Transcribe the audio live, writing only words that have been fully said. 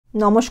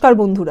नमस्कार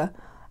बंधुरा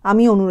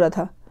आमी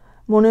अनुराधा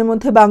मनेर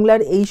मध्य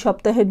बांगलार এই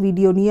সপ্তাহের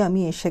ভিডিও নিয়ে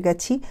আমি এসে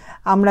গেছি।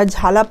 আমরা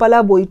ঝালাপালা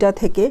বইটা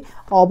থেকে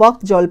অবাক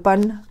জলপান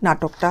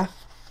নাটকটা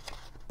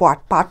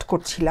পাঠ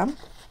করছিলাম।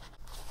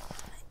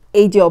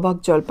 এই যে অবাক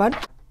জলপান,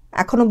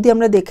 এখন অবধি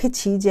আমরা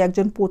দেখেছি যে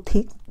একজন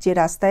পথিক যে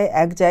রাস্তায়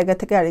এক জায়গা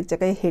থেকে আরেক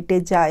জায়গায় হেঁটে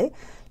যায়,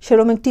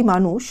 সেরকম একটি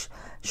মানুষ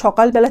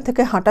সকালবেলা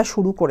থেকে হাঁটা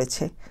শুরু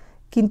করেছে,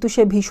 কিন্তু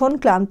সে ভীষণ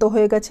ক্লান্ত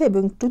হয়ে গেছে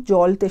এবং একটু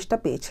জল তেষ্টা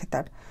পেয়েছে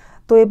তার।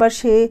 তো এবার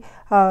সে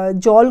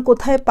জল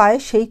কোথায় পায়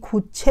সেই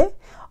খুঁজছে।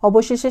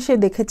 অবশেষে সে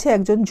দেখেছে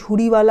একজন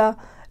ঝুড়িওয়ালা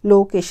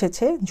লোক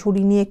এসেছে,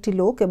 ঝুড়ি নিয়ে একটি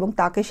লোক, এবং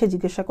তাকে সে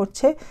জিজ্ঞাসা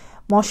করছে,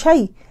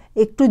 মশাই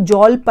একটু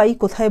জল পাই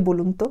কোথায়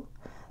বলুন তো।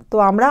 তো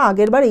আমরা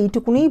আগেরবার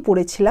এইটুকুনিই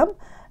পড়েছিলাম।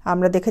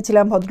 আমরা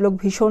দেখেছিলাম ভদ্রলোক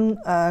ভীষণ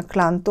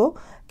ক্লান্ত,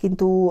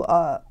 কিন্তু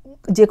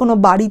যে কোনো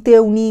বাড়িতে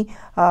উনি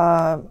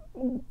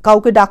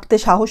কাউকে ডাকতে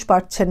সাহস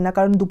পাচ্ছেন না,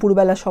 কারণ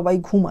দুপুরবেলা সবাই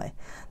ঘুমায়।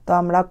 তো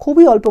আমরা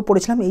খুবই অল্প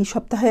পড়েছিলাম। এই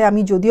সপ্তাহে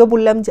আমি যদিও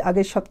বললাম যে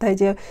আগের সপ্তাহে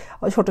যে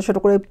ছোট ছোট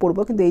করে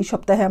পড়বো, কিন্তু এই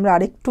সপ্তাহে আমরা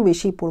আরেকটু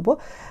বেশি পড়বো।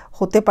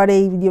 হতে পারে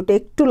এই ভিডিওটা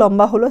একটু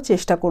লম্বা হলো,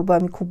 চেষ্টা করব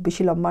আমি খুব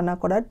বেশি লম্বা না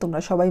করার। তোমরা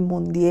সবাই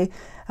মন দিয়ে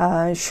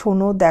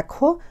শোনো,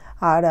 দেখো,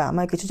 আর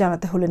আমায় কিছু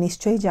জানাতে হলে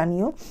নিশ্চয়ই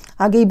জানিও।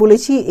 আগেই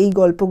বলেছি এই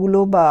গল্পগুলো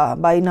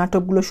বা এই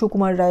নাটকগুলো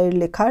সুকুমার রায়ের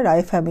লেখা,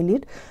 রায়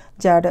ফ্যামিলির,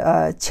 যার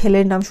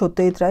ছেলের নাম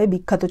সত্যজিৎ রায়,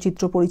 বিখ্যাত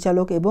চিত্র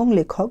পরিচালক এবং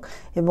লেখক,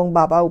 এবং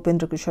বাবা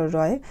উপেন্দ্র কিশোর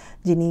রায়,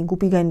 যিনি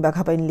গুপি গাইন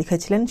বাঘা বাইন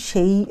লিখেছিলেন,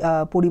 সেই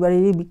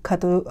পরিবারেরই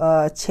বিখ্যাত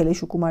ছেলে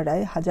সুকুমার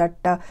রায়।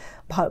 হাজারটা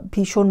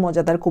ভীষণ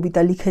মজাদার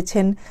কবিতা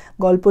লিখেছেন,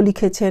 গল্প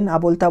লিখেছেন,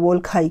 আবোল তাবোল,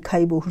 খাই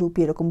খাই, বহুরূপী,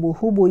 এরকম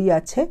বহু বই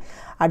আছে।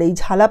 আর এই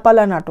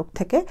ঝালাপালা নাটক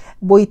থেকে,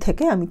 বই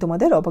থেকে আমি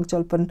তোমাদের অবাক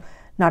জলপান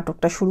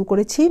নাটকটা শুরু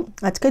করেছি।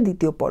 আজকে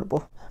দ্বিতীয় পর্ব।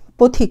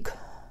 পথিক,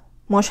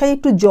 মশাই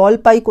একটু জল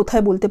পাই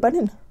কোথায় বলতে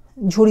পারেন?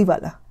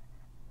 ঝুড়িওয়ালা,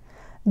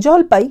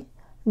 জলপাই?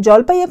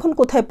 জলপাই এখন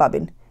কোথায়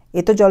পাবেন?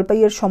 এ তো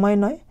জলপাইয়ের সময়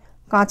নয়,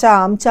 কাঁচা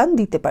আম চান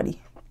দিতে পারি।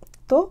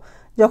 তো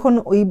যখন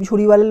ওই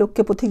ঝুড়িওয়ালা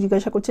লোককে পথিক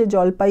জিজ্ঞাসা করছে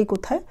জলপাই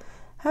কোথায়,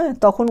 হ্যাঁ,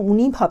 তখন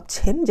উনি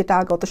ভাবছেন, যেটা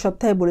গত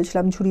সপ্তাহে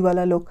বলেছিলাম,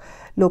 ঝুড়িওয়ালা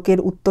লোকের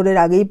উত্তরের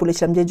আগেই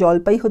বলেছিলাম যে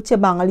জলপাই হচ্ছে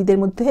বাঙালিদের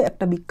মধ্যে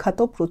একটা বিখ্যাত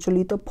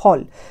প্রচলিত ফল।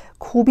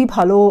 খুবই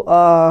ভালো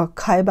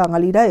খায়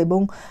বাঙালিরা, এবং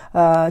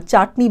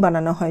চাটনি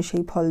বানানো হয়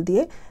সেই ফল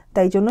দিয়ে,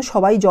 তাই জন্য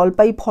সবাই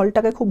জলপাই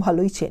ফলটাকে খুব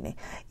ভালোই চেনে।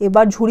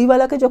 এবার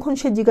ঝুড়িওয়ালাকে যখন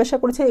সে জিজ্ঞাসা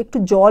করেছে একটু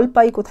জল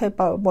পাই কোথায়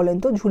বলেন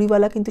তো,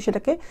 ঝুড়িওয়ালা কিন্তু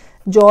সেটাকে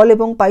জল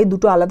এবং পাই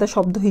দুটো আলাদা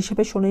শব্দ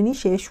হিসেবে শোনেনি।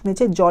 সে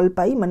শুনেছে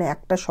জলপাই মানে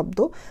একটা শব্দ,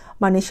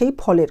 মানে সেই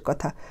ফলের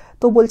কথা।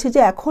 তো বলছে যে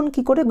এখন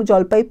কি করে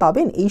জলপাই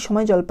পাবেন, এই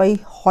সময় জলপাই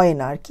হয়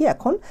না আর কি,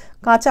 এখন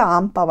কাঁচা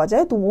আম পাওয়া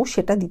যায়, তো ও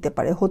সেটা দিতে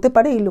পারে। হতে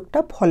পারে এই লোকটা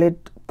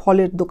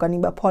ফলের দোকানি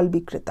বা ফল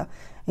বিক্রেতা,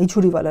 এই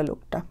ঝুড়িওয়ালা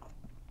লোকটা।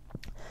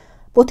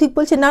 পথিক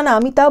বলছে, না না,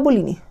 আমি তা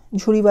বলিনি।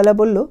 ঝুড়িওয়ালা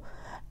বলল,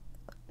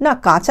 না,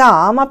 কাঁচা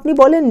আম আপনি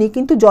বলেননি,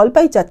 কিন্তু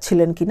জলপাই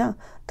চাচ্ছিলেন কি না,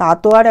 তা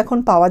তো আর এখন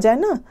পাওয়া যায়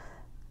না,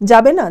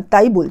 যাবে না,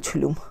 তাই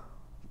বলছিলুম।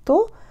 তো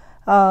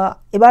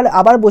এবার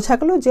আবার বোঝা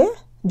গেল যে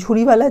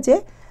ঝুড়িওয়ালা যে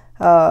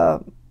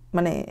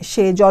মানে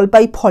সে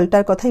জলপাই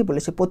ফলটার কথাই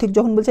বলেছে। পথিক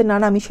যখন বলছে না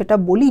না আমি সেটা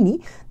বলিনি,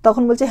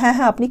 তখন বলছে হ্যাঁ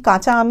হ্যাঁ, আপনি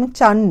কাঁচা আম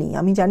চাননি,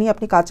 আমি জানি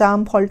আপনি কাঁচা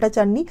আম ফলটা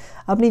চাননি,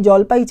 আপনি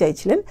জলপাই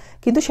চাইছিলেন,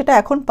 কিন্তু সেটা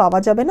এখন পাওয়া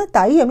যাবে না,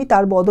 তাই আমি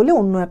তার বদলে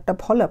অন্য একটা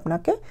ফল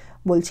আপনাকে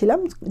বলছিলাম,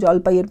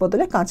 জলপাইয়ের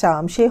বদলে কাঁচা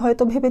আম। সে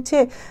হয়তো ভেবেছে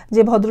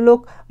যে ভদ্রলোক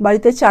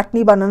বাড়িতে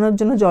চাটনি বানানোর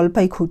জন্য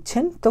জলপাই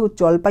খুঁজছেন, তো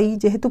জলপাই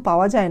যেহেতু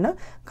পাওয়া যায় না,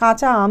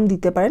 কাঁচা আম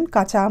দিতে পারেন।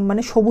 কাঁচা আম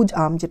মানে সবুজ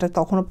আম, যেটা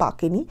তখনও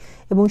পাকেনি,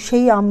 এবং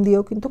সেই আম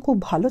দিয়েও কিন্তু খুব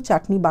ভালো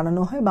চাটনি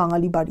বানানো হয়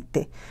বাঙালি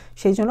বাড়িতে।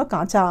 সেই জন্য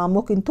কাঁচা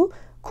আমও কিন্তু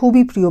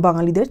খুবই প্রিয়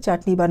বাঙালিদের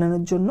চাটনি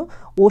বানানোর জন্য।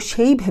 ও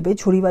সেই ভেবে,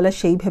 ঝুড়িওয়ালা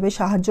সেই ভেবে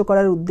সাহায্য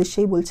করার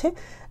উদ্দেশ্যেই বলছে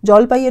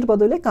জলপাইয়ের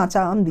বদলে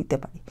কাঁচা আম দিতে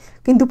পারি।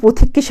 কিন্তু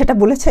পথিক কি সেটা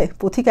বলেছে?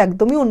 পথিক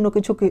একদমই অন্য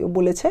কিছু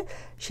বলেছে।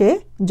 সে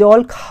জল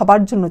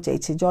খাবার জন্য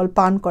চাইছে, জল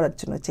পান করার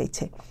জন্য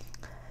চাইছে।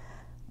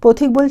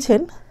 পথিক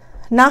বলছেন,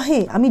 না হে,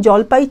 আমি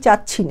জলপাই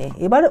চাচ্ছি নে।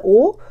 এবার ও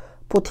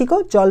পথিকও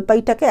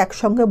জলপাইটাকে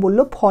একসঙ্গে বলল,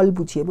 ফল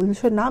বুঝিয়ে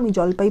বলছে, না, আমি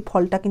জলপাই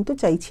ফলটা কিন্তু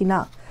চাইছি না,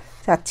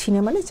 চাচ্ছি না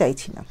মানে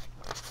চাইছি না।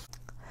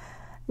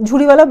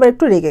 ঝুড়িওয়ালা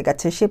একটু রেগে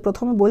গেছে। সে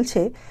প্রথমে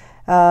বলছে,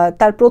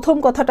 তার প্রথম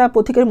কথাটা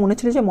পথিকের মনে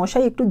ছিল যে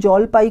মশাই একটু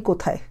জল পাই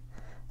কোথায়।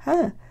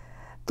 হ্যাঁ,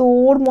 তো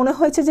ওর মনে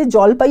হয়েছে যে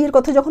জলপাইয়ের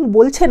কথা যখন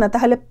বলছে না,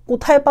 তাহলে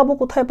কোথায়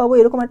পাবো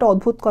এরকম একটা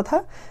অদ্ভুত কথা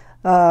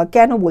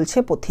কেন বলছে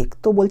পথিক।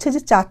 তো বলছে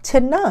যে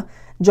চাচ্ছেন না,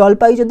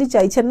 জলপাই যদি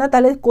চাইছেন না,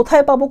 তাহলে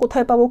কোথায়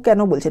পাবো কেন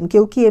বলছেন?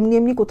 কেউ কি এমনি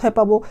এমনি কোথায়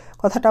পাবো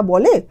কথাটা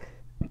বলে?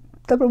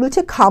 তারপর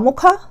বলছে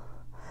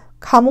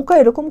খামোকা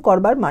এরকম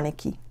করবার মানে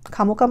কি?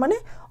 খামোকা মানে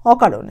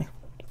অকারণে।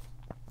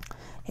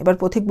 এবার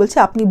পথিক বলছে,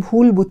 আপনি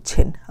ভুল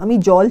বুঝছেন, আমি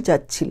জল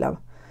চাচ্ছিলাম।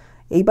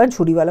 এইবার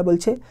ঝুড়িওয়ালা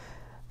বলছে,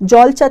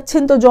 জল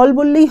চাচ্ছেন তো জল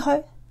বললেই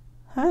হয়।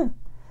 হ্যাঁ,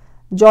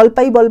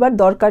 জলপাই বলবার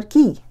দরকার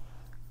কি?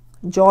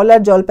 জল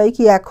আর জলপাই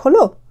কি এক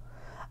হলো?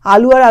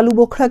 আলু আর আলু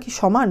বোখরা কি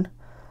সমান?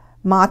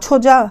 মাছও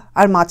যা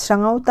আর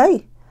মাছরাঙাও তাই।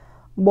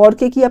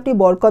 বরকে কি আপনি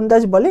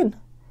বরকন্দাজ বলেন?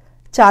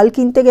 চাল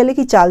কিনতে গেলে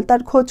কি চাল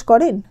তার খোঁজ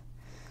করেন?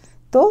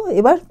 তো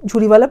এবার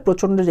ঝুড়িওয়ালা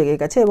প্রচণ্ড রেগে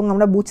গেছে, এবং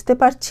আমরা বুঝতে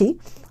পারছি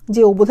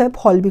যে ও বোধহয়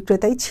ফল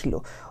বিক্রেতাই ছিল।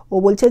 ও ও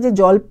বলছে যে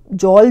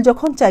জল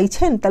যখন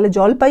চাইছেন তাহলে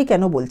জলপাই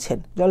কেন বলছেন?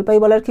 জলপাই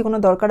বলার কি কোনো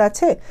দরকার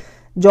আছে?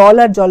 জল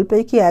আর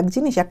জলপাই কি এক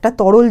জিনিস? একটা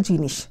তরল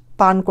জিনিস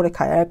পান করে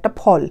খায়, আর একটা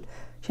ফল,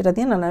 সেটা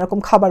দিয়ে নানা রকম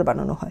খাবার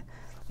বানানো হয়,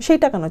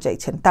 সেইটা কেন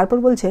চাইছেন? তারপর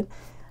বলছেন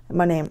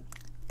মানে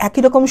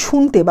একই রকম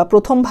শুনতে বা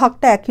প্রথম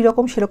ভাগটা একই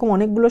রকম, সেরকম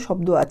অনেকগুলো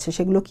শব্দ আছে,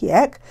 সেগুলো কি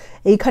এক?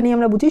 এইখানেই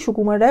আমরা বুঝি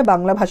সুকুমার রায়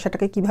বাংলা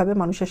ভাষাটাকে কিভাবে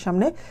মানুষের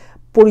সামনে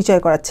পরিচয়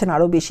করাচ্ছেন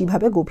আরও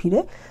বেশিভাবে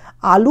গভীরে।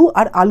 আলু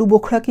আর আলু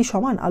বোখরা কি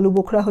সমান? আলু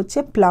বোখরা হচ্ছে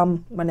প্লাম,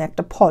 মানে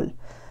একটা ফল।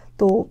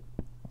 তো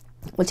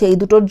বলছে এই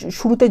দুটোর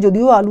শুরুতে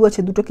যদিও আলু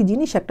আছে, দুটো কি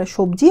জিনিস? একটা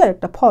সবজি আর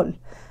একটা ফল।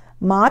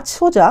 মাছ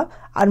সোজা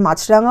আর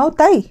মাছরাঙাও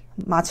তাই।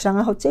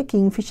 মাছরাঙা হচ্ছে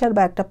কিংফিশার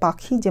বা একটা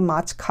পাখি যে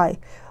মাছ খায়,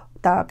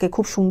 তাকে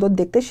খুব সুন্দর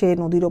দেখতে, সে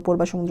নদীর ওপর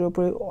বা সমুদ্রের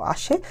ওপরে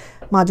আসে,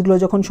 মাছগুলো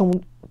যখন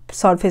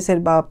সারফেসের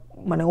বা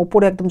মানে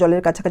ওপরে একদম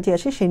জলের কাছাকাছি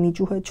আসে, সে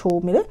নিচু হয়ে ছো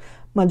মেরে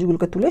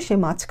মাছগুলোকে তুলে সে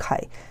মাছ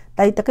খায়,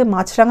 তাই তাকে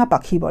মাছরাঙা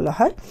পাখি বলা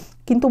হয়।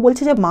 কিন্তু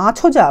বলছে যে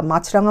মাছও যা,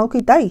 মাছরাঙাও কি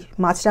তাই?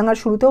 মাছরাঙার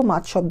শুরুতেও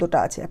মাছ শব্দটা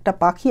আছে, একটা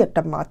পাখি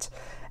একটা মাছ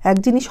এক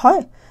জিনিস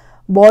হয়?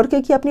 বরকে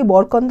কি আপনি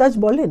বরকন্দাজ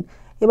বলেন?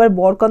 এবার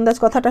বরকন্দাজ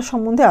কথাটা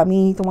সম্বন্ধে আমি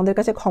তোমাদের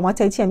কাছে ক্ষমা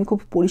চাইছি, আমি খুব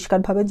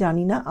পরিষ্কারভাবে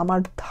জানি না। আমার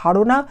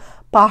ধারণা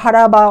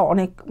পাহারা বা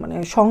অনেক মানে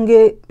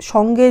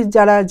সঙ্গে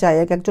যারা যায়,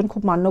 একজন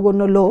খুব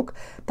মান্যগণ্য লোক,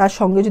 তার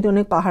সঙ্গে যদি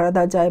অনেক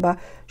পাহারাদার যায় বা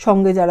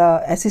সঙ্গে যারা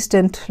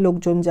অ্যাসিস্ট্যান্ট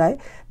লোকজন যায়,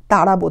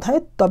 তারা বোধহয়।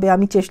 তবে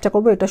আমি চেষ্টা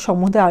করবো এটা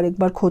সম্বন্ধে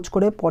আরেকবার খোঁজ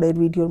করে পরের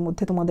ভিডিওর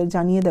মধ্যে তোমাদের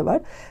জানিয়ে দেওয়ার।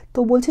 তো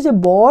বলছে যে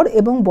বর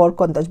এবং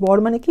বরকন্দাজ, বর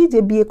মানে কি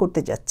যে বিয়ে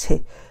করতে যাচ্ছে,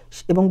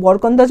 এবং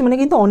বরকন্দাজ মানে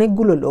কিন্তু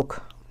অনেকগুলো লোক,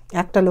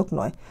 একটা লোক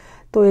নয়।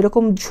 তো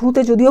এরকম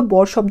ঝুতে যদিও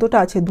বর শব্দটা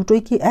আছে,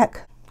 দুটোই কি এক?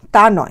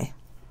 তা নয়।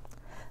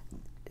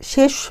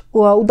 শেষ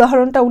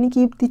উদাহরণটা উনি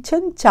কি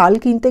দিচ্ছেন? চাল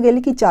কিনতে গেলে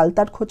কি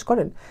চালতার খোঁজ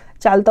করেন?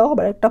 চালতাও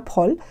আবার একটা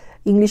ফল,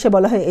 ইংলিশে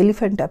বলা হয়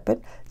এলিফ্যান্ট অ্যাপেল।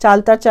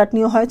 চালতার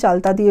চাটনিও হয়,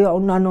 চালতা দিয়ে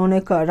অন্যান্য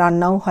অনেক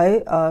রান্নাও হয়,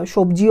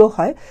 সবজিও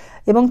হয়।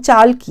 এবং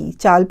চাল কি?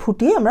 চাল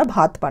ফুটিয়ে আমরা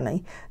ভাত বানাই।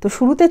 তো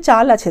শুরুতে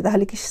চাল আছে,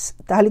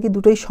 তাহলে কি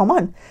দুটোই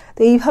সমান? তো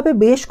এইভাবে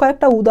বেশ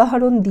কয়েকটা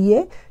উদাহরণ দিয়ে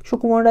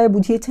সুকুমার রায়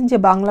বুঝিয়েছেন যে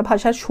বাংলা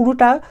ভাষার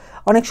শুরুটা,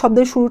 অনেক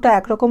শব্দের শুরুটা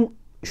একরকম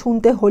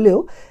শুনতে হলেও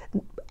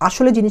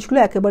আসলে জিনিসগুলো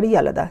একেবারেই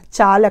আলাদা।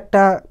 চাল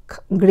একটা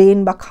গ্রেন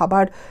বা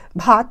খাবার,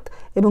 ভাত,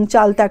 এবং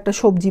চালতা একটা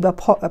সবজি বা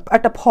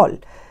একটা ফল।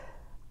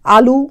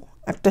 আলু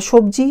একটা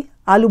সবজি,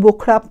 আলু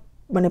বোখরা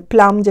মানে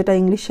প্লাম যেটা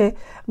ইংলিশে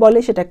বলে,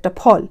 সেটা একটা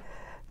ফল।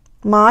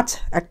 মাছ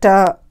একটা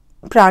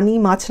প্রাণী,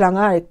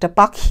 মাছরাঙা আর একটা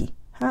পাখি,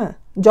 হ্যাঁ,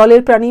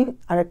 জলের প্রাণী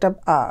আর একটা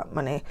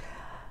মানে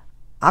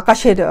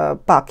আকাশের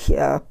পাখি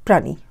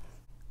প্রাণী।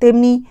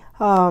 তেমনি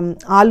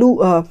আলু,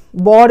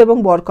 বর এবং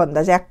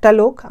বরকন্দাজ একটা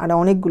লোক আর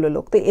অনেকগুলো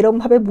লোক। তো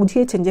এরমভাবে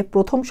বুঝিয়েছেন যে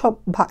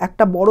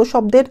একটা বড়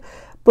শব্দের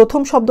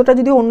প্রথম শব্দটা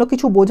যদি অন্য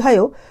কিছু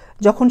বোঝায়ও,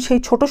 যখন সেই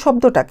ছোট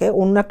শব্দটাকে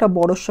অন্য একটা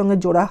বড়োর সঙ্গে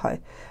জোড়া হয়,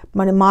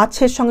 মানে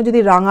মাছের সঙ্গে যদি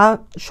রাঙা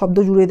শব্দ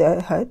জুড়ে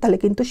দেওয়া হয়, তাহলে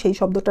কিন্তু সেই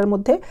শব্দটার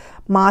মধ্যে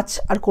মাছ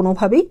আর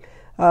কোনোভাবেই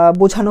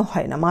বোঝানো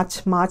হয় না।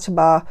 মাছ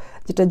বা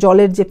যেটা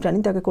জলের যে প্রাণী,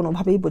 তাকে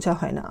কোনোভাবেই বোঝা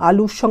হয় না।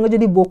 আলুর সঙ্গে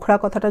যদি বোখরা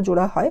কথাটা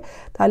জোড়া হয়,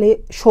 তাহলে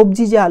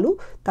সবজি যে আলু,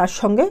 তার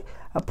সঙ্গে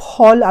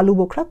ফল আলু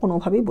বোখরা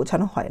কোনোভাবেই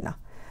বোঝানো হয় না।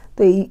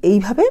 তো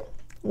এইভাবে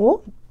ও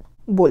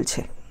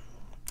বলছে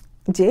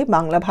যে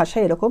বাংলা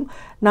ভাষায় এরকম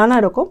নানা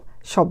রকম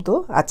শব্দ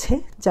আছে,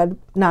 যার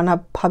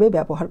নানাভাবে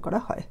ব্যবহার করা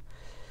হয়।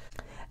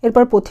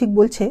 এরপর পথিক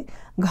বলছে,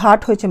 ঘাট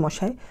হয়েছে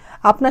মশাই,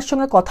 আপনার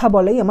সঙ্গে কথা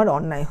বলাই আমার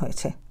অন্যায়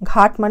হয়েছে।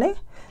 ঘাট মানে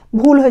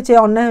ভুল হয়েছে,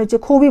 অন্যায় হয়েছে,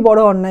 খুবই বড়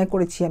অন্যায়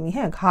করেছি আমি।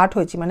 হ্যাঁ, ঘাট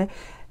হয়েছি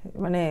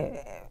মানে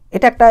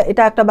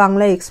এটা একটা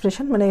বাংলা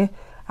এক্সপ্রেশন, মানে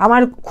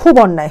আমার খুব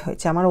অন্যায়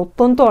হয়েছে, আমার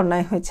অত্যন্ত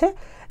অন্যায় হয়েছে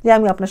যে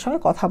আমি আপনার সঙ্গে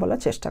কথা বলার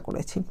চেষ্টা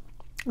করেছি।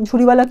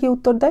 ঝুড়িওয়ালা কি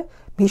উত্তর দেয়?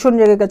 ভীষণ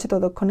রেগে গেছে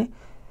ততক্ষণে।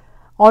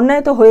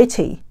 অন্যায় তো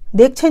হয়েছেই,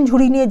 দেখছেন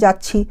ঝুড়ি নিয়ে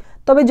যাচ্ছি,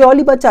 তবে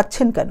জলই বা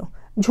চাচ্ছেন কেন?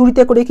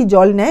 ঝুড়িতে করে কি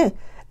জল নেয়?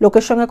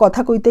 লোকের সঙ্গে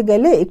কথা কইতে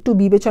গেলে একটু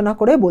বিবেচনা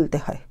করে বলতে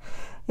হয়।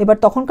 এবার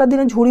তখনকার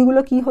দিনে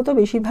ঝুড়িগুলো কি হতো,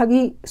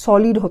 বেশিরভাগই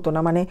সলিড হতো না,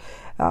 মানে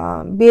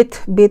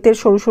বেতের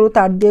সরু সরু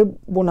তার দিয়ে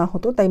বোনা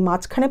হতো, তাই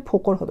মাঝখানে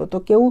ফোকর হতো। তো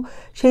কেউ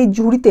সেই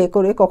ঝুড়িতে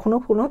করে কখনো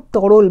কোনো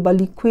তরল বা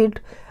লিকুইড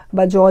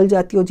বা জল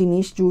জাতীয়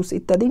জিনিস, জুস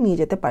ইত্যাদি নিয়ে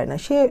যেতে পারে না।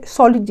 সে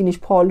সলিড জিনিস,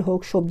 ফল হোক,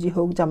 সবজি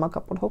হোক, জামা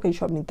কাপড় হোক,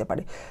 এইসব নিতে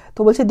পারে। তো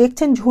বলছে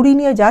দেখছেন ঝুড়ি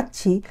নিয়ে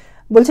যাচ্ছি,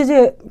 বলছে যে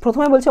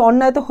প্রথমে বলছে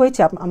অন্যায় তো হয়েছে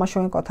আমার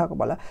সঙ্গে কথা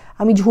বলা,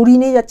 আমি ঝুড়ি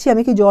নিয়ে যাচ্ছি,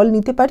 আমি কি জল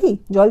নিতে পারি?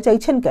 জল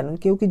চাইছেন কেন?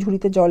 কেউ কি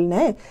ঝুড়িতে জল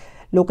নেয়?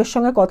 লোকের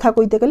সঙ্গে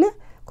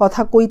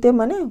কথা কইতে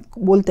মানে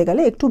বলতে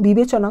গেলে একটু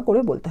বিবেচনা করে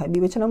বলতে হয়।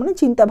 বিবেচনা মানে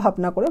চিন্তা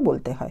ভাবনা করে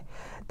বলতে হয়।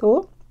 তো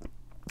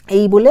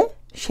এই বলে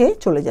সে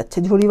চলে যাচ্ছে।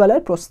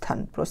 ঝুড়িওয়ালার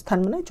প্রস্থান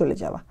মানে চলে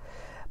যাওয়া।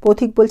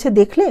 পথিক বলছে,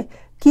 দেখলে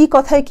কি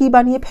কথায় কি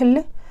বানিয়ে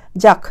ফেললে?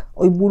 যাক,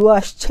 ওই বুড়ো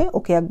আসছে,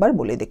 ওকে একবার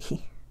বলে দেখি।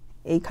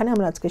 এইখানে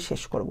আমরা আজকে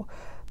শেষ করব।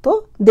 তো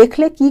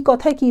দেখলে কি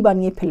কথায় কি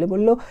বানিয়ে ফেললে,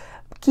 বললো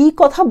কি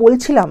কথা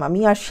বলছিলাম আমি,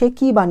 আর সে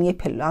কি বানিয়ে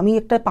ফেললো। আমি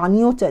একটা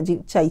পানীয়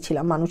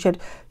চাইছিলাম, মানুষের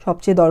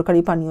সবচেয়ে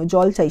দরকারি পানীয়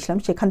জল চাইছিলাম,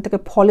 সেখান থেকে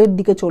ফলের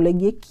দিকে চলে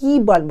গিয়ে কি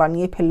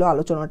বানিয়ে ফেললো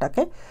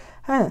আলোচনাটাকে।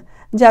 হ্যাঁ,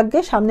 যাকগে,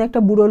 সামনে একটা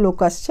বুড়ো লোক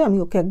আসছে, আমি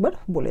ওকে একবার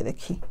বলে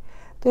দেখি।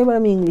 তো এবার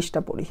আমি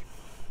ইংলিশটা পড়ি।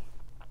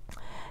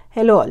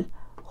 Hello all,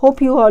 hope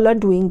you all are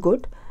doing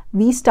good.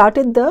 We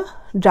started the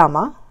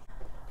drama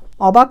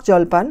Obaak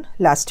Jolpaan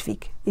last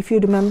week. If you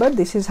remember,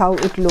 this is how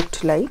it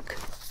looked like.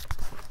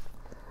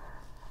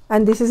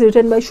 And this is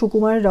written by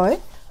Sukumar Roy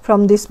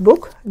from this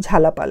book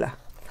Jhalapala.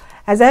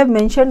 As I have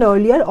mentioned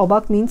earlier,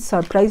 Obaak means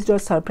surprised or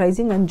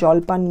surprising, and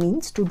Jolpaan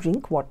means to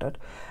drink water.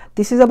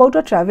 This is about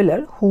a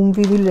traveler whom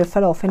we will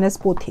refer often as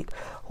Pothik,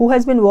 who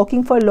has been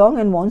walking for long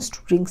and wants to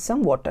drink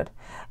some water.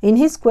 In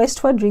his quest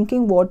for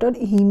drinking water,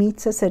 he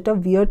meets a set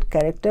of weird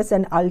characters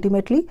and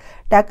ultimately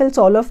tackles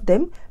all of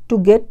them to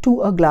get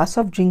to a glass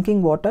of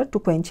drinking water to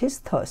quench his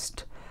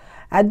thirst.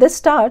 At the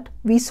start,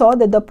 we saw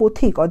that the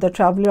Pothik, or the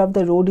traveler of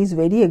the road, is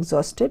very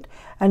exhausted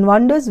and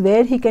wonders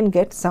where he can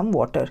get some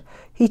water.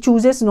 He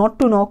chooses not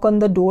to knock on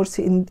the doors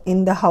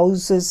in the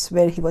houses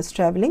where he was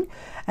traveling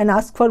and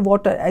ask for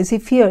water, as he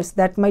fears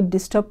that might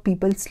disturb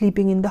people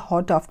sleeping in the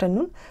hot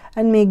afternoon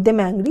and make them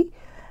angry.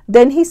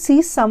 Then he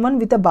sees someone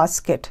with a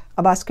basket.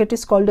 A basket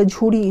is called a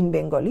jhuri in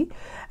Bengali,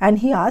 and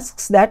he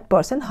asks that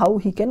person how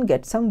he can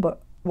get some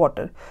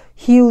water.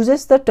 He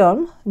uses the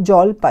term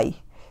Jolpai,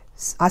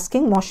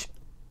 asking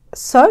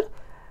Sir,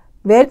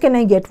 where can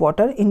I get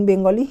water? In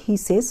Bengali, he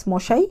says,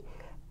 Moshai,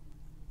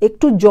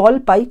 ektu jol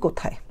pai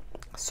kothay.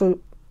 So,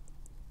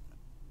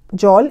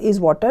 jol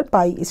is water,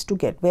 pai is to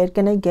get. Where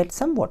can I get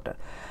some water?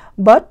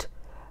 But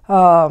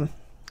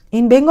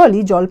in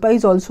Bengali, jolpai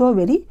is also a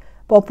very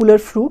popular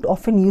fruit,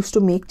 often used to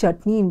make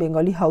chutney in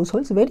Bengali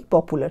households, very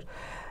popular.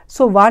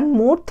 So, one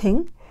more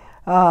thing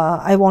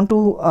I want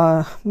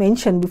to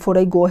mention before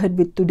I go ahead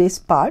with today's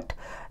part,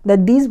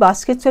 that these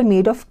baskets are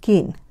made of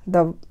cane,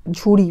 the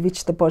jhuri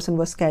which the person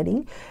was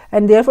carrying,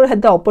 and therefore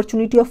had the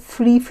opportunity of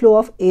free flow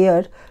of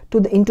air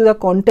into the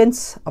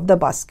contents of the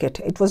basket.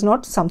 It was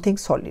not something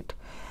solid.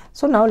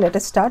 So now let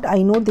us start.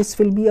 I know this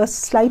will be a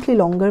slightly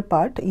longer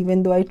part,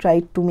 even though I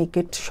tried to make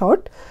it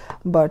short,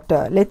 but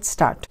let's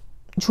start.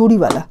 Jhuri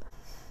wala.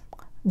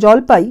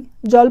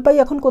 Jolpai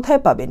এখন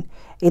কোথায় পাবেন?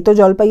 এ তো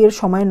জলপাইয়ের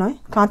সময় নয়,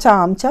 কাঁচা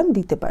আম চান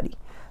দিতে পারি.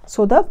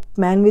 So the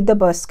man with the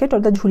basket, or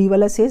the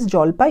jhuriwala, says,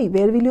 Jolpai,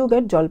 where will you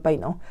get Jolpai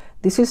now?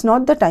 This is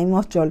not the time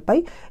of Jolpai.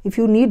 If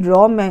you need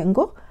raw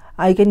mango,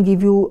 I can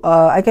give you,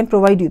 I can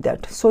provide you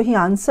that. So he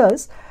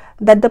answers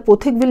that the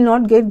Pothik will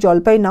not get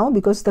Jolpai now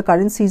because the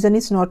current season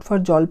is not for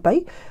Jolpai.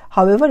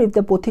 However, if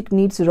the Pothik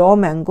needs raw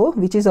mango,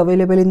 which is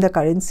available in the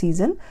current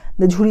season,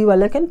 the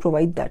jhuriwala can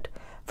provide that.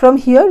 From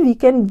here, we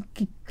can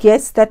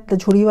guess that the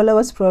jhuriwala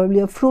was probably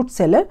a fruit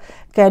seller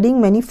carrying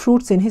many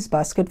fruits in his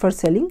basket for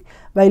selling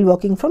while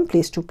walking from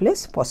place to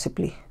place,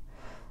 possibly.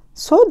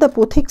 So the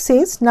Pothik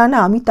says, Na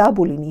na ami ta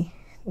bolini,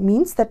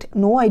 means that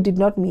no, I did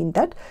not mean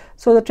that.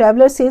 So the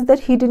traveler says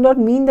that he did not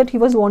mean that he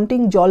was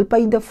wanting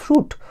jolpai, the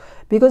fruit,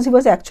 because he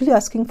was actually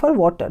asking for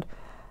water.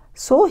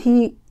 So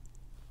he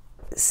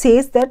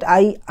says that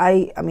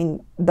I mean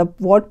the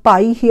word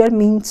pai here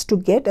means to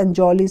get and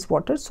jol is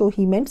water, so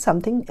he meant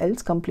something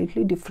else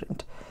completely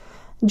different.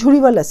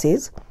 Jhuriwala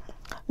says,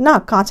 না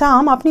কাঁচা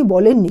আম আপনি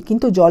বলেননি,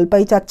 কিন্তু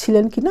জলপাই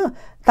চাচ্ছিলেন কি না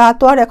তা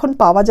তো আর এখন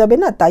পাওয়া যাবে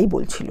না, তাই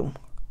বলছিলাম.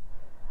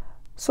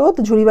 So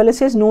the jhuriwala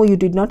says, no, you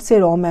did not say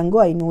raw mango,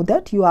 I know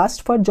that. You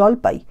asked for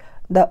jolpai,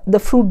 the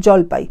fruit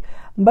jolpai,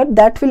 but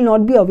that will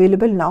not be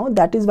available now.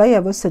 That is why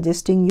I was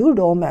suggesting you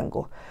raw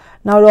mango.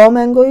 Now raw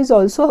mango is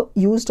also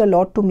used a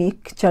lot to make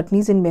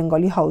chutneys in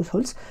Bengali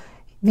households.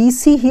 We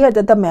see here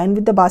that the man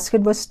with the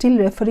basket was still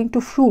referring to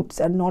fruits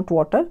and not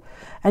water,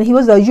 and he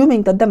was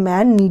assuming that the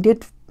man needed,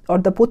 or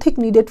the Pothik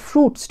needed,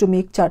 fruits to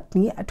make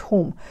chutney at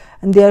home,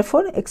 and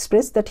therefore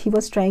expressed that he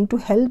was trying to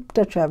help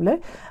the traveler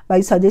by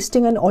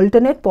suggesting an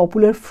alternate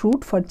popular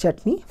fruit for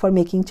chutney, for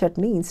making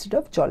chutney instead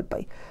of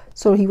jolpai.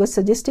 So he was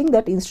suggesting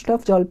that instead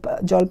of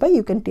jolpai,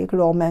 you can take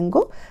raw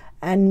mango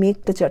and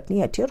make the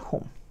chutney at your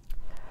home.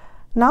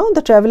 Now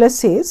the traveler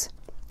says,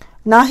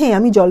 Na he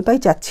ami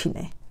jolpai chacchi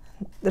na.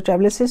 The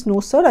traveler says, no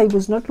sir, I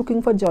was not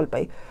looking for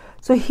jolpai.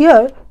 So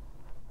here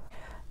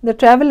the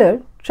traveler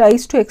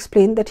tries to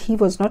explain that he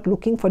was not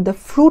looking for the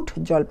fruit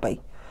jolpai.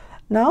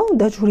 Now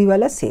the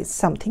jhuriwala says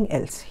something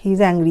else. He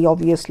is angry,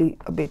 obviously,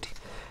 a bit.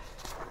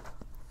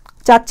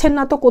 চাচ্ছেন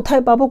না তো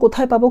কোথায়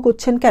পাবো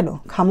করছেন কেন?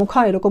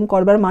 খামোখা এরকম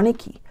করবার মানে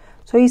কি?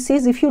 So he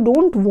says, if you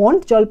don't want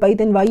jolpai,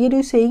 then why are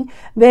you saying,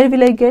 where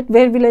will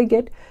I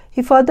get?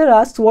 He further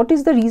asks, what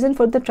is the reason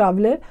for the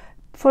traveler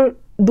for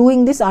doing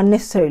this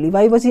unnecessarily?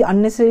 Why was he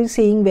unnecessarily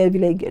saying, where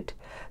will I get?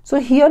 So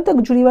here the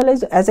jhuriwala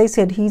is, as I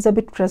said, he is a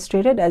bit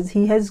frustrated, as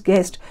he has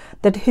guessed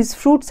that his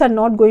fruits are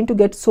not going to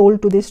get sold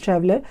to this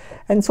traveler,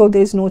 and so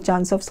there is no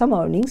chance of some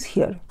earnings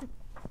here.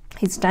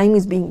 His time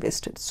is being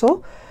wasted. So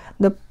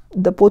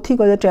the Pothik,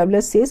 or the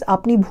traveler, says,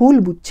 apni bhul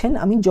buchchen,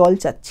 ami jol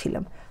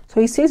chacchilam. So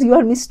he says, you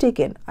are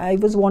mistaken, I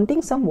was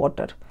wanting some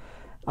water.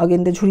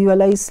 Again the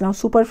jhuriwala is now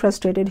super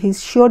frustrated. He is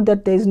sure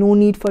that there is no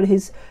need for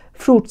his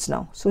fruits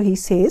now. So he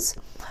says,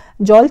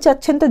 জল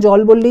চাচ্ছেন তো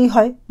জল বললেই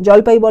হয়,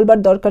 জলপাই বলবার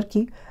দরকার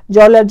কি?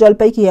 জল আর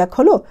জলপাই কি এক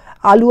হলো?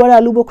 আলু আর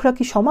আলু বোখরা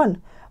কি সমান?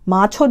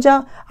 মাছও যা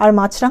আর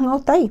মাছরাঙাও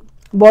তাই।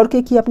 বরকে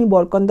কি আপনি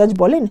বরকন্দাজ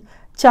বলেন?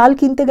 চাল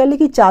কিনতে গেলে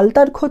কি চাল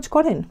তার খোঁজ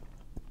করেন?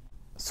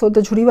 So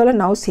the jhuriwala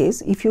now says,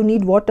 if you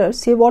need water,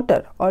 say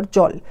water or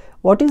jol.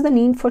 What is the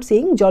need for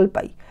saying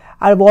jolpai?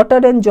 Are water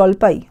and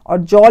jolpai or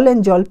jol and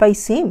jolpai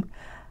same?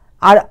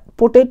 Are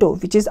potato,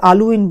 which is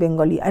aloo in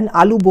Bengali, and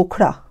aloo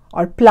bokhra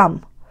or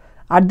plum,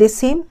 are they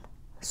same?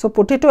 So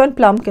potato and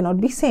plum cannot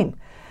be same.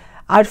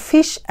 Are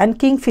fish and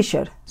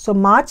kingfisher, so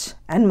mach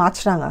and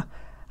machranga,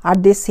 are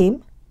they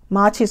same?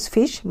 Mach is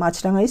fish,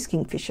 machranga is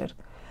kingfisher.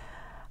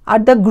 Are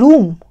the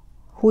groom,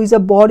 who is a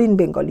boar in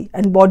Bengali,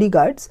 and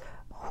bodyguards,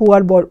 who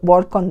are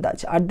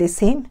borkondaj, are they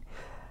same?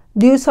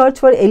 Do you search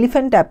for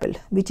elephant apple,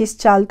 which is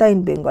chalta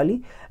in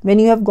Bengali, when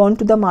you have gone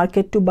to the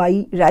market to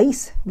buy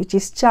rice, which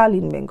is chal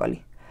in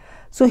Bengali?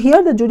 So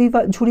here the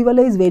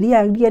Jhuriwala is very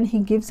angry and he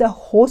gives a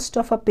host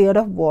of a pair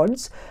of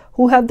words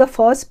who have the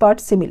first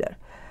part similar.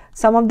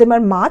 Some of them are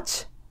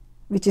mach,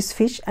 which is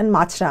fish, and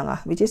machranga,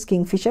 which is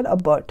kingfisher, a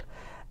bird.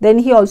 Then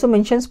he also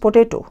mentions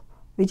potato,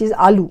 which is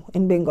aloo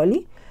in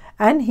Bengali,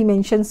 and he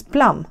mentions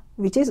plum,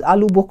 which is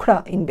aloo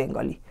bokhra in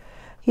Bengali.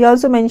 He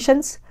also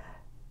mentions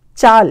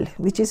chal,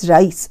 which is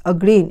rice, a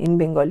grain in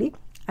Bengali,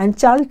 and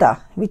chalta,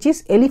 which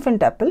is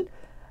elephant apple,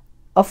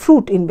 a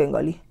fruit in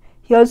Bengali.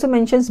 He also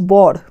mentions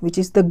boar, which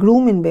is the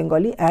groom in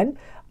Bengali, and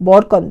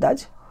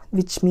borkondaj,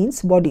 which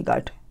means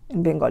bodyguard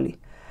in Bengali.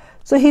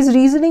 So his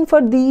reasoning for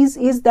these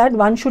is that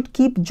one should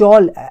keep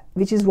jol,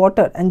 which is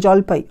water, and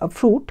jolpai, a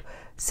fruit,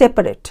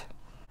 separate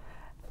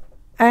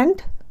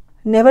and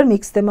never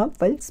mix them up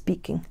while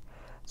speaking.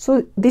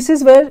 So this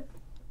is where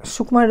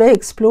Sukumar Ray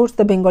explores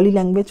the Bengali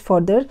language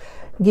further,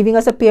 giving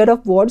us a pair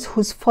of words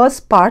whose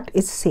first part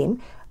is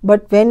same,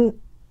 but when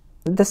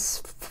the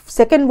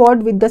second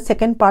word with the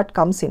second part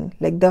comes in,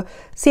 like the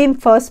same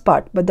first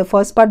part, but the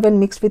first part when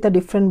mixed with a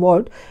different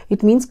word,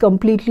 it means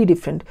completely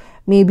different.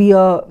 Maybe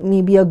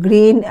a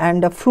grain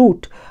and a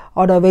fruit,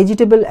 or a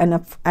vegetable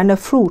and a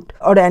fruit,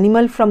 or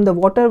animal from the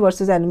water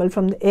versus animal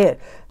from the air.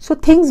 So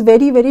things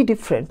very, very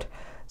different.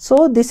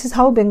 So this is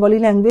how Bengali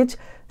language,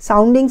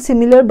 sounding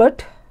similar,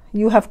 but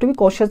you have to be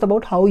cautious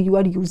about how you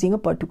are using a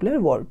particular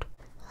word.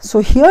 So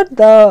here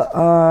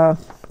the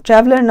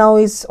traveler now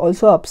is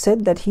also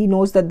upset that he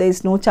knows that there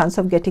is no chance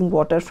of getting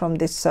water from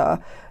this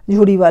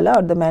Jhuriwala,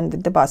 or the man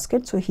with the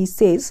basket. So he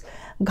says,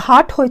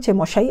 "Ghat hoyeche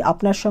moshai,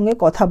 apnar shonge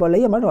kotha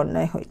bolai amar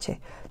onnay hoyeche."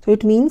 So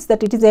it means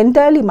that it is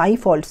entirely my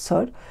fault,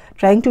 sir.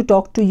 Trying to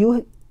talk to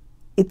you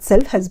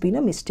itself has been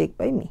a mistake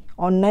by me.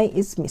 Onnay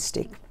is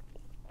mistake.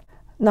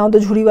 Now the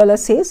Jhuriwala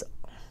says,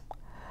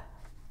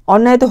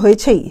 "Onnay to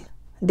hoyechei,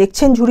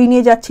 দেখছেন ঝুড়ি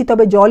নিয়ে যাচ্ছি,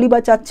 তবে জলই বা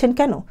চাচ্ছেন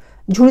কেন?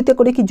 ঝুড়িতে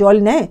করে কি জল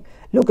নেয়?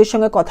 লোকের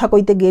সঙ্গে কথা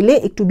কইতে গেলে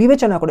একটু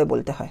বিবেচনা করে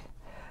বলতে হয়."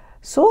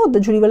 So the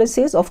Jhuriwala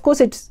says, of course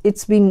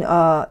it's been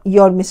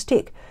your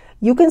mistake.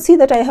 You can see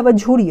that I have a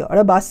jhuri, or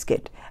a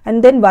basket, and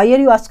then why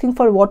are you asking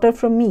for water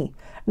from me?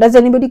 Does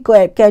anybody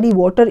carry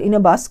water in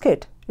a basket?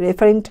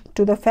 Referring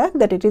to the fact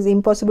that it is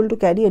impossible to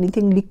carry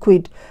anything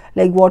liquid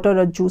like water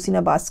or juice in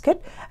a basket,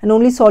 and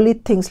only solid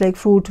things like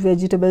fruit,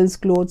 vegetables,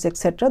 clothes,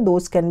 etc.,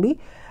 those can be,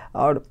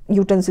 or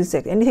utensils,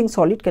 anything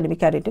solid can be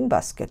carried in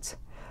baskets.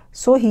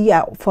 So he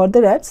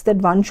further adds that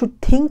one should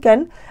think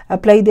and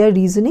apply their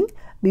reasoning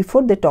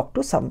before they talk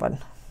to someone.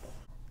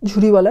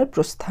 Jhuriwala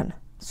Prosthan.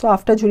 So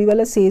after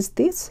Jhuriwala says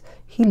this,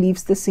 he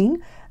leaves the scene,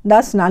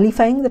 thus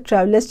nullifying the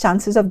traveler's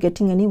chances of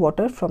getting any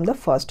water from the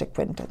first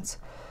acquaintance.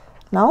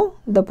 Now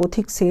the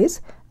Pothik says,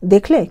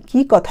 "Dekhle ki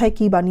kothay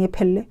ki baniye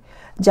phelle,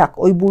 jak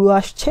oi buro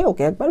asche,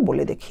 oke ekbar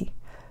bole dekhi."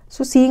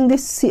 So seeing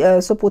this,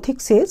 so Pothik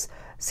says,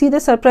 "See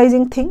the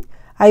surprising thing,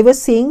 I was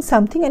saying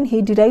something and he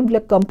derived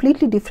a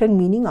completely different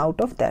meaning out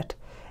of that.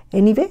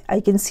 Anyway, I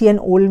can see an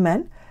old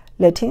man.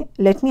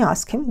 Let me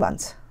ask him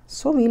once."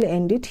 So we'll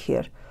end it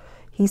here.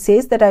 He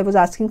says that I was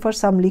asking for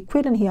some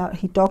liquid, and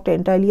he talked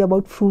entirely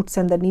about fruits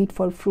and the need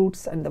for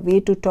fruits and the way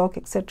to talk,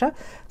 etc.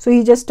 So he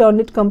just turned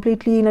it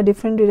completely in a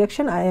different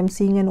direction. I am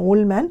seeing an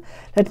old man.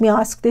 Let me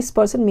ask this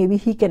person, maybe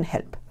he can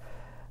help.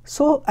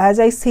 So as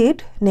I said,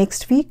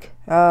 next week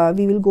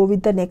we will go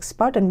with the next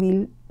part, and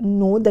we'll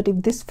know that if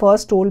this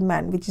first old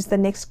man, which is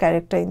the next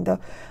character in the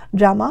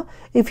drama,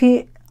 if he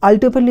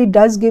ultimately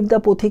does give the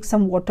Pothik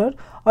some water,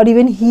 or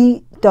even he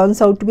turns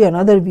out to be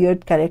another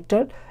weird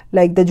character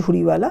like the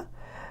Jhuriwala.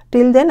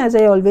 Till then, as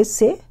I always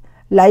say,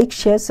 like,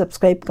 share,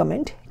 subscribe,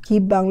 comment.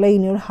 Keep Bangla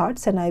in your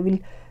hearts, and I will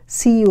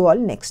see you all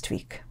next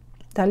week.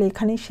 তাহলে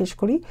এখানেই শেষ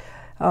করি।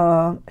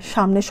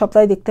 সামনের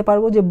সপ্তাহে দেখতে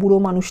পারবো যে বুড়ো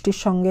মানুষটির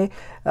সঙ্গে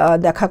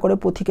দেখা করে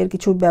পথিকের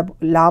কিছু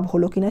লাভ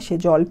হলো কিনা, সে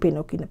জল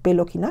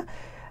পেলো কিনা।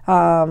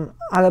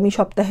 আগামী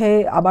সপ্তাহে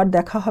আবার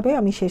দেখা হবে।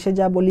 আমি শেষে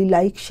যা বলি,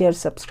 লাইক, শেয়ার,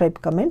 সাবস্ক্রাইব,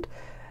 কমেন্ট।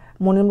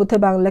 মনের মধ্যে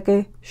বাংলাকে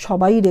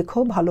সবাই রেখো,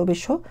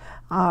 ভালোবেসো,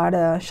 আর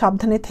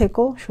সাবধানে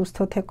থেকো, সুস্থ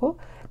থেকো।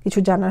 কিছু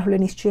জানার হলে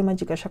নিশ্চয়ই আমি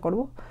জিজ্ঞাসা করব।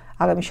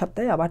 আগামী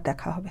সপ্তাহে আবার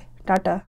দেখা হবে। টাটা।